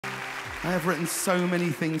I have written so many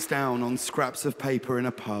things down on scraps of paper in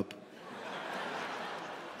a pub.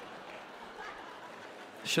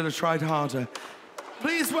 Should have tried harder.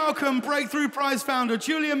 Please welcome Breakthrough Prize founder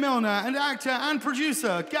Yuri Milner and actor and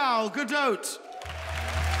producer Gal Gadot.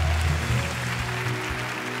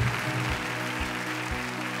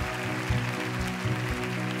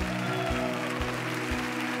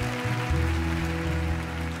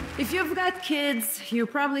 If you've got kids, you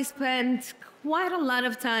probably spend quite a lot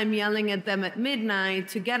of time yelling at them at midnight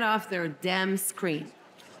to get off their damn screen.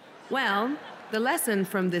 Well, the lesson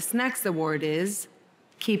from this next award is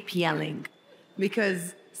keep yelling.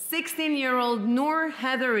 Because 16-year-old Noor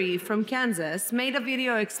Heathery from Kansas made a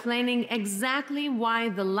video explaining exactly why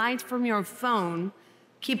the light from your phone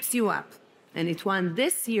keeps you up. And it won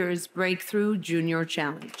this year's Breakthrough Junior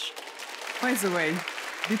Challenge. By the way,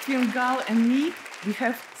 between Gal and me, we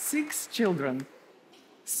have 6 children.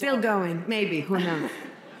 Still going, maybe, who knows?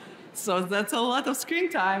 So that's a lot of screen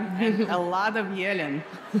time and a lot of yelling.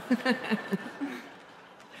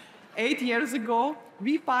 8 years ago,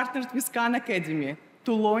 we partnered with Khan Academy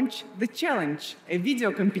to launch The Challenge, a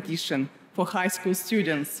video competition for high school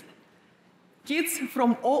students. Kids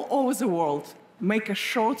from all over the world make a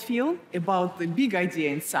short film about the big idea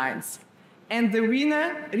in science. And the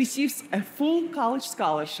winner receives a full college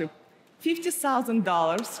scholarship,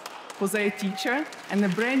 $50,000 for their teacher, and a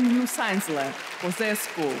brand new science lab for their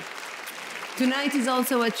school. Tonight is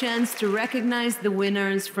also a chance to recognize the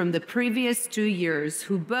winners from the previous 2 years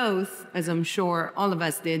who both, as I'm sure all of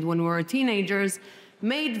us did when we were teenagers,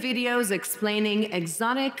 made videos explaining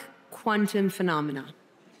exotic quantum phenomena.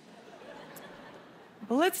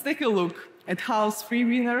 Let's take a look at how 3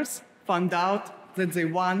 winners found out that they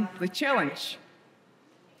won the challenge.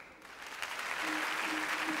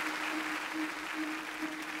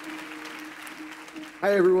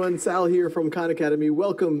 Hi everyone, Sal here from Khan Academy.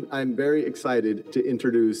 Welcome. I'm very excited to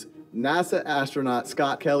introduce NASA astronaut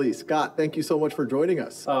Scott Kelly. Scott, thank you so much for joining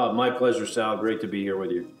us. My pleasure, Sal. Great to be here with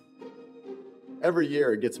you. Every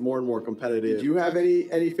year it gets more and more competitive. Do you have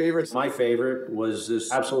any favorites? My favorite was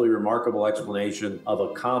this absolutely remarkable explanation of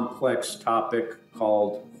a complex topic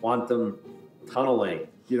called quantum tunneling.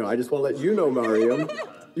 You know, I just want to let you know, Mariam,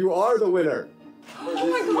 you are the winner. Oh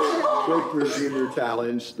my God. Breakthrough Junior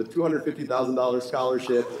Challenge, the $250,000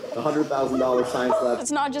 scholarship, the $100,000 science lab.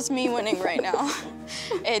 It's not just me winning right now.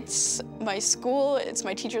 It's my school, it's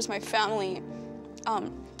my teachers, my family,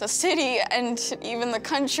 the city, and even the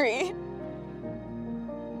country.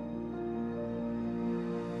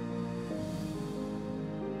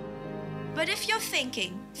 But if you're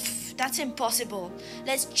thinking, that's impossible,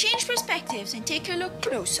 let's change perspectives and take a look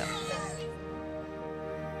closer.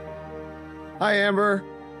 Hi, Amber.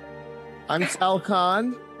 I'm Sal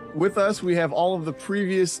Khan. With us, we have all of the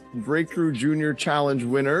previous Breakthrough Junior Challenge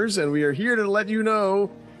winners, and we are here to let you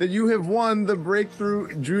know that you have won the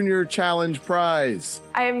Breakthrough Junior Challenge prize.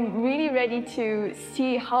 I'm really ready to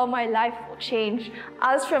see how my life will change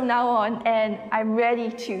as from now on, and I'm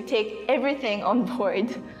ready to take everything on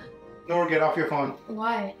board. Noor, get off your phone.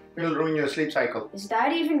 Why? It'll ruin your sleep cycle. Is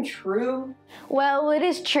that even true? Well, it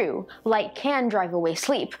is true. Light can drive away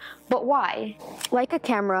sleep. But why? Like a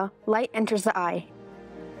camera, light enters the eye.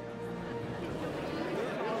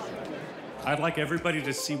 I'd like everybody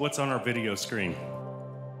to see what's on our video screen.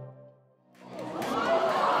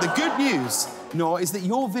 The good news, Noor, is that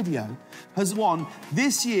your video has won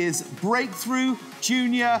this year's Breakthrough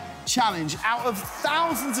Junior Challenge. Out of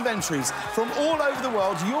thousands of entries from all over the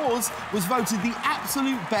world, yours was voted the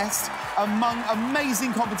absolute best among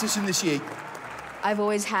amazing competition this year. I've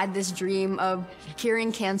always had this dream of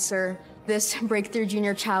curing cancer. This Breakthrough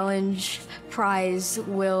Junior Challenge prize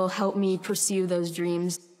will help me pursue those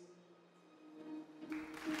dreams.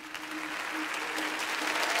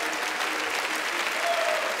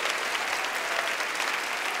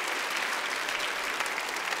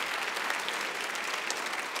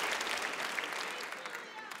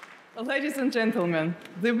 Ladies and gentlemen,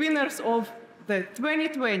 the winners of the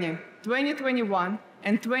 2020, 2021,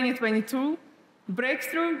 and 2022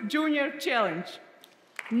 Breakthrough Junior Challenge.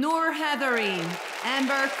 Noor Heathery,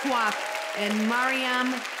 Amber Kwok, and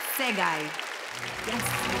Mariam Segay.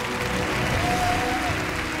 Yes.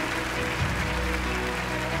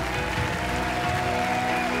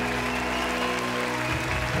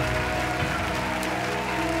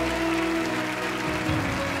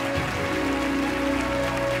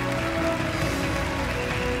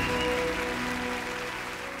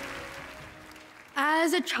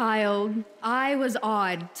 As a child, I was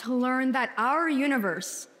awed to learn that our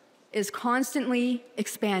universe is constantly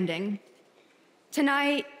expanding.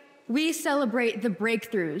 Tonight, we celebrate the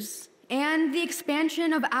breakthroughs and the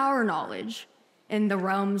expansion of our knowledge in the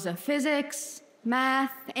realms of physics,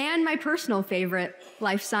 math, and my personal favorite,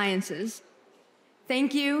 life sciences.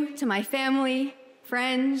 Thank you to my family,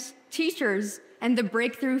 friends, teachers, and the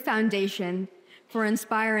Breakthrough Foundation for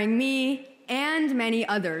inspiring me and many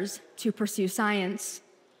others to pursue science.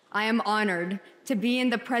 I am honored to be in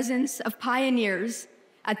the presence of pioneers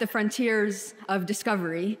at the frontiers of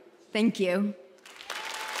discovery. Thank you.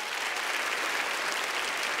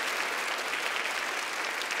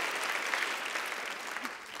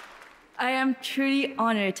 I am truly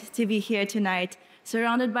honored to be here tonight,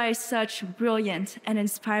 surrounded by such brilliant and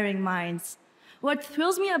inspiring minds. What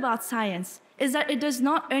thrills me about science is that it does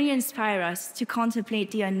not only inspire us to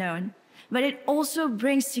contemplate the unknown, but it also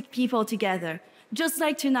brings people together, just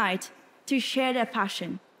like tonight, to share their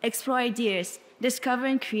passion, explore ideas, discover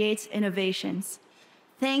and create innovations.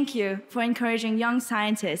 Thank you for encouraging young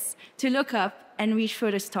scientists to look up and reach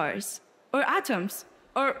for the stars, or atoms,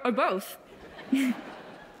 or both.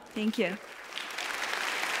 Thank you.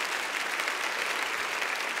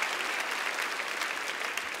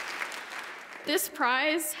 This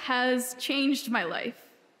prize has changed my life,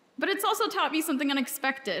 but it's also taught me something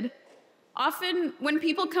unexpected. Often, when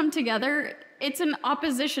people come together, it's in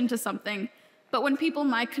opposition to something, but when people in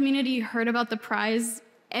my community heard about the prize,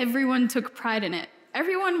 everyone took pride in it.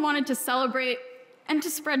 Everyone wanted to celebrate and to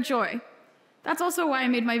spread joy. That's also why I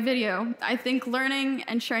made my video. I think learning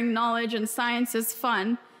and sharing knowledge and science is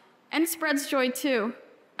fun and spreads joy too.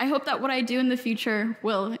 I hope that what I do in the future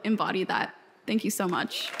will embody that. Thank you so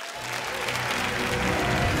much.